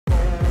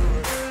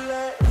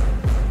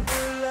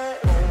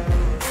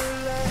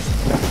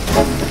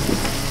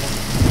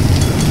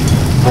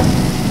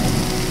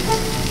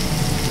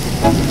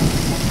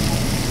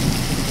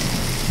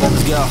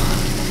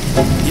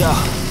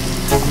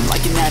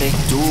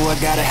I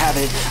gotta have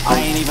it. I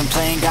ain't even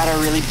playing, got a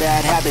really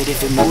bad habit.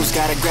 If it moves,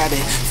 gotta grab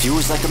it.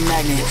 Fuse like a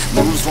magnet,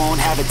 moves won't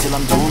have it till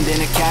I'm doomed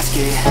in a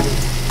casket.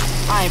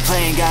 I ain't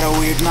playing, got a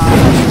weird mind.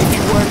 If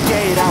you work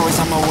 8 hours,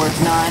 I'ma work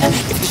 9.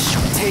 If the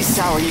shit tastes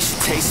sour, you should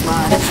taste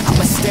mine.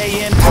 I'ma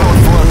stay in power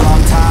for a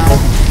long time.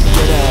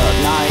 Get up,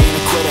 nah, I ain't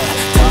a quitter.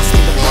 Toss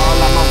me the ball,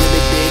 I'm a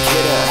really big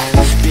hitter.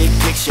 Big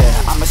picture,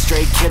 I'm a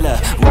straight killer.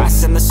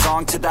 Rising the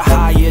song to the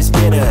highest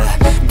bidder.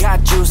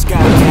 Got juice,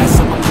 got gas,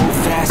 I'ma move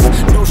fast.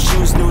 New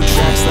shoes, new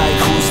tracks, like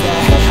who's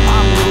that?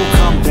 I'm new,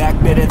 come back,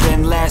 better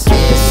than last.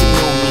 Yes, you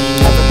know me,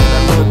 never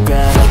gonna look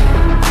back.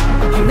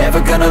 I'm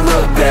never gonna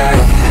look back.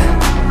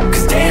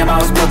 Cause damn, I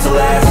was built to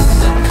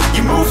last.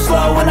 You move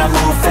slow and I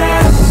move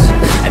fast,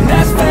 and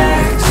that's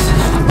facts.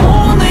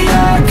 Only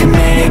I can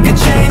make a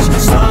change.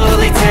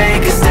 Slowly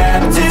take a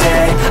step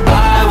today.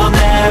 I will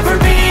never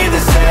be the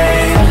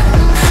same,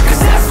 cause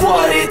that's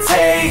what it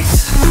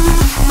takes.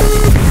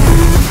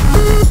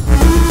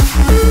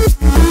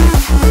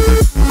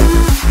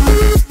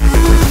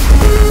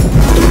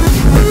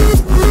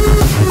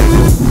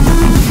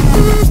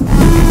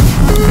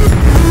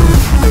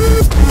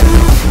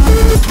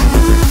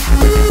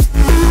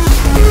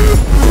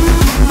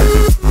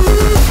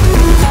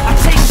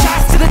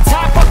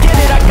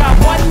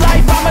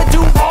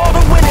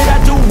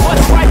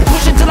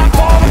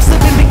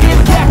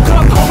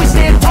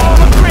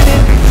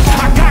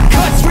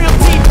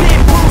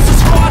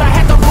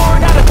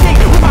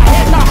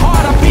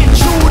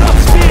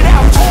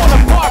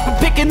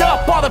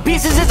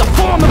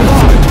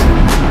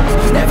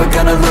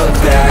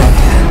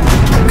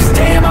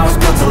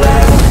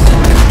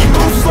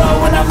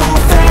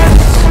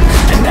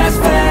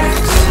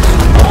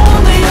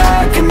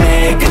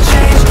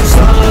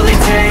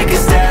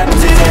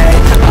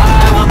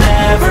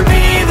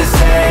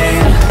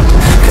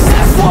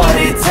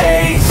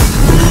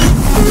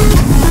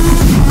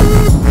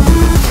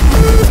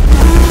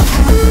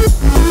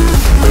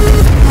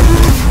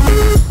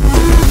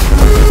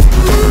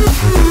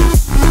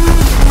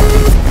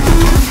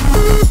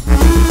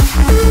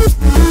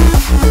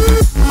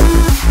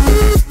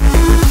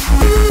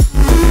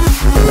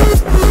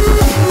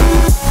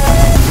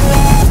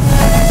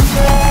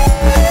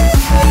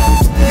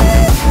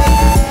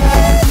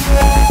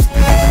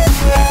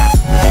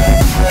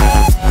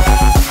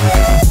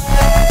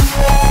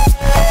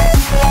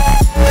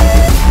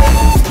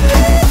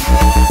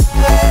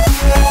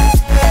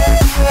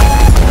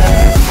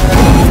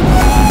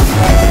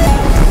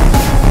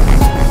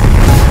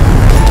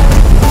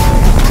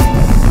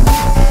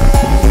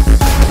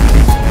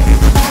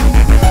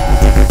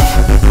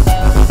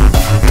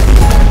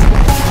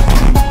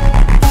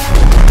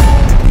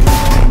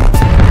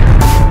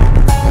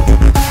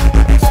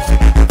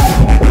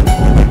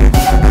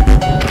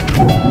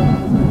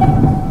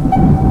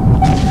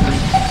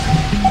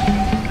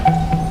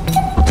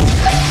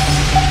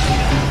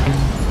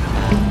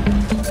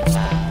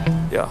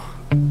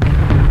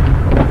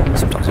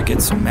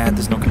 So mad,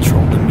 there's no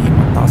control in me.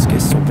 My thoughts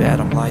get so bad,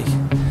 I'm like,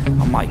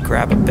 I might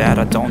grab a bat,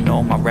 I don't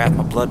know. My wrath,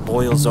 my blood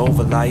boils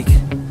over like,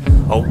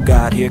 oh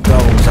God, here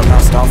goes. I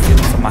lost all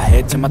feeling from my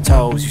head to my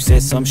toes. You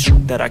said some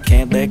shit that I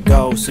can't let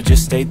go, so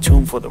just stay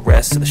tuned for the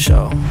rest of the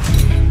show.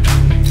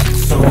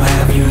 So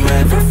have you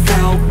ever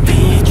felt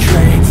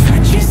betrayed?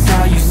 Switches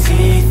how you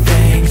see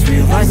things,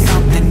 realize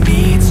something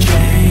needs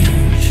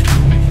change.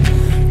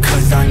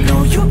 Cause I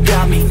know you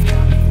got me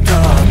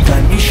up,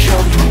 let me show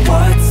you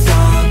what's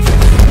up.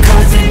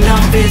 Cause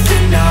enough is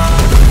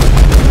enough.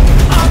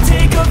 I'll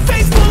take a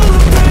face full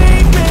of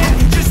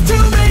pavement just to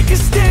make a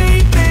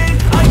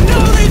statement. I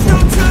know there's no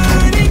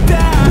turning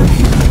back.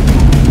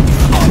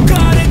 Oh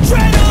God,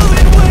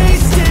 adrenaline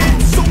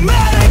wasted, so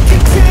mad I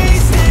can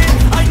taste it.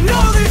 I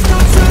know there's no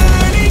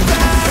turning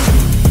back.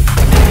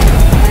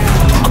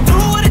 I'll do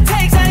what it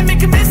takes, I ain't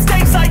making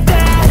mistakes like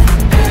that.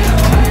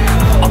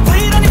 I'll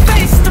bleed on your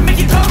face to make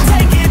you go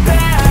take it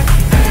back.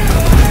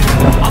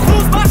 I'll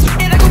lose my shit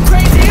and I go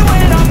crazy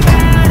when I'm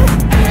mad.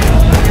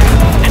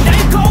 And now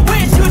you go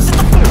wish you shut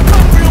the fuck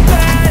up real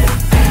bad.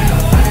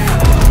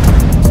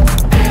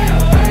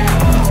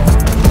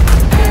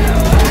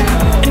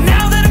 And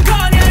now that I'm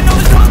gone, yeah, I know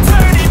there's no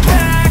turning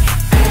back.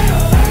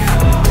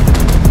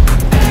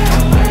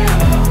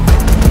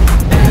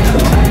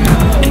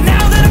 And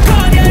now that I'm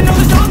gone, yeah, I know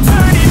there's no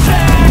turning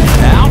back.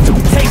 I'll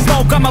take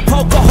smoke, I'ma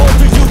poke a hole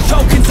through you,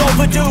 choking's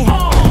overdue.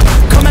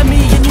 Come at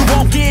me and you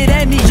won't get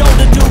any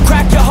older, dude.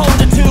 Crack your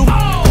holder too.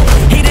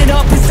 Heating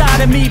up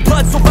inside of me,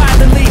 blood so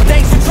violently.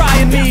 Thanks for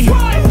trying me.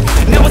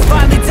 Now it's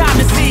finally time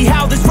to see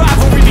how this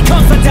rivalry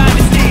becomes a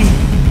dynasty.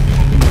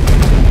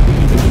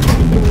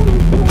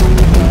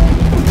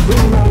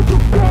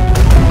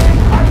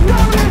 I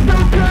know there's no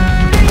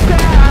turning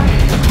back.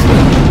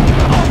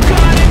 Oh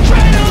God,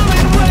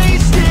 adrenaline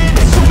wasted,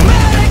 so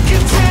mad I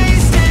can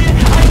taste it.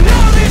 I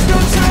know there's no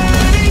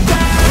turning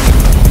back.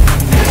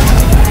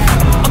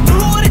 I'll do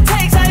what it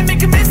takes, I ain't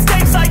making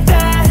mistakes like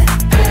that.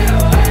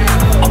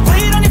 I'll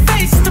bleed on your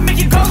face to make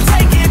you go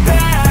take it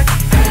back.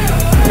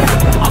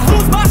 I'll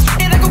lose my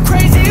shit and I go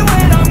crazy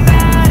when I'm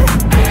mad.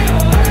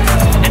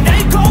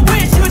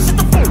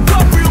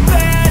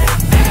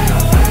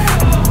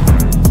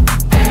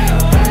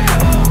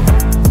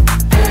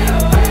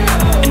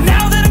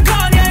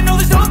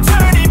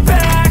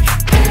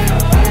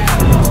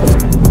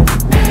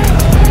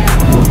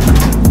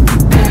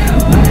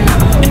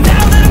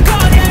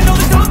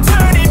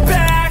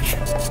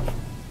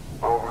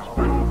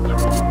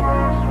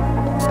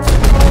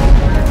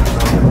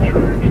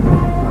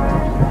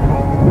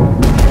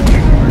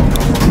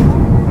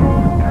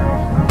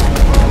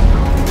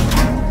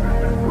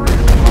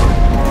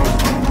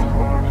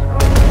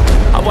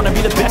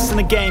 in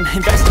the game,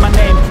 invest in my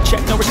name.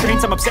 Check no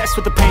restraints, I'm obsessed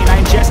with the pain.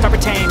 I ingest, I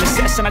retain,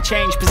 assess and I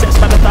change. Possessed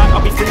by the thought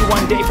I'll be free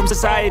one day from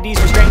society's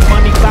restraints.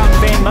 Money, clout, and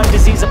fame, a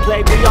disease, a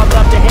plague. We all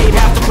love to hate,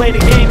 have to play the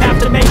game, have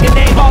to make a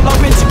name. All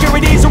our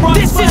insecurities are on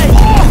display. This is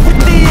war with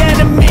the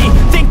enemy.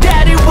 Think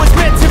that it was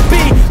meant to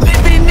be.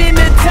 Living in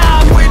a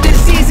time where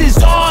disease is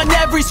on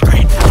every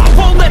screen. I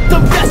won't let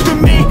them fester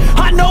me.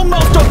 I know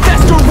most are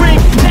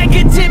festering.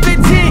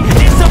 Negativity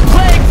is a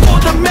plague for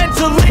the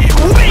mentally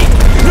weak.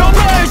 No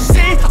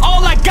mercy,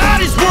 all I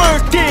got is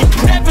working.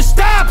 Never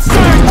stop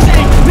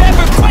searching,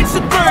 never quench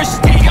the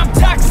thirsty. I'm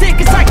toxic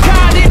and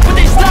psychotic, but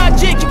there's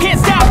logic. You can't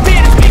stop it,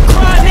 it's been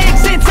chronic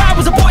since I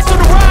was a boy, so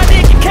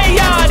neurotic and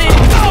chaotic.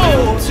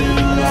 Go! To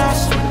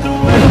last with the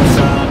waves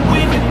I'm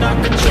weaving. I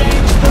could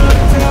change the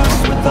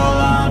past with all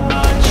I'm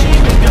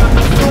achieving. Got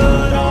my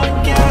foot on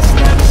gas,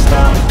 never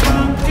stop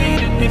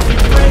competing. If you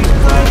break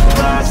like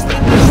glass,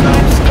 then this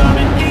life's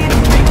coming. Eat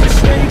 'em, make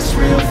mistakes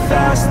real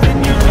fast, then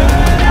you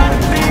learn how to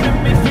beat 'em.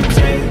 If you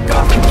take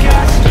off the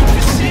cast, you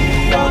can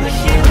see all the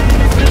healing.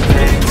 If the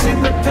pain's in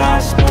the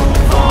past,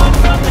 move on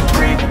from the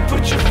grieving.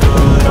 Put your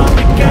foot on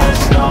the gas,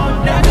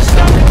 no, never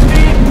stop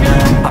competing.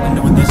 Yeah. I've been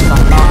doing this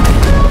all night,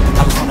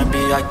 I just wanna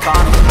be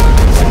iconic.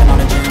 Sipping on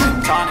a gin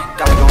and tonic,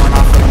 got me going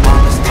off when I'm on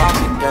this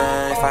topic.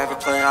 Yeah, if I ever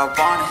play, I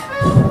want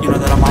it. You know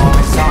that I'm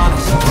always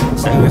honest.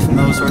 Stay away from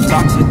those who are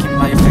toxic, keep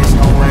my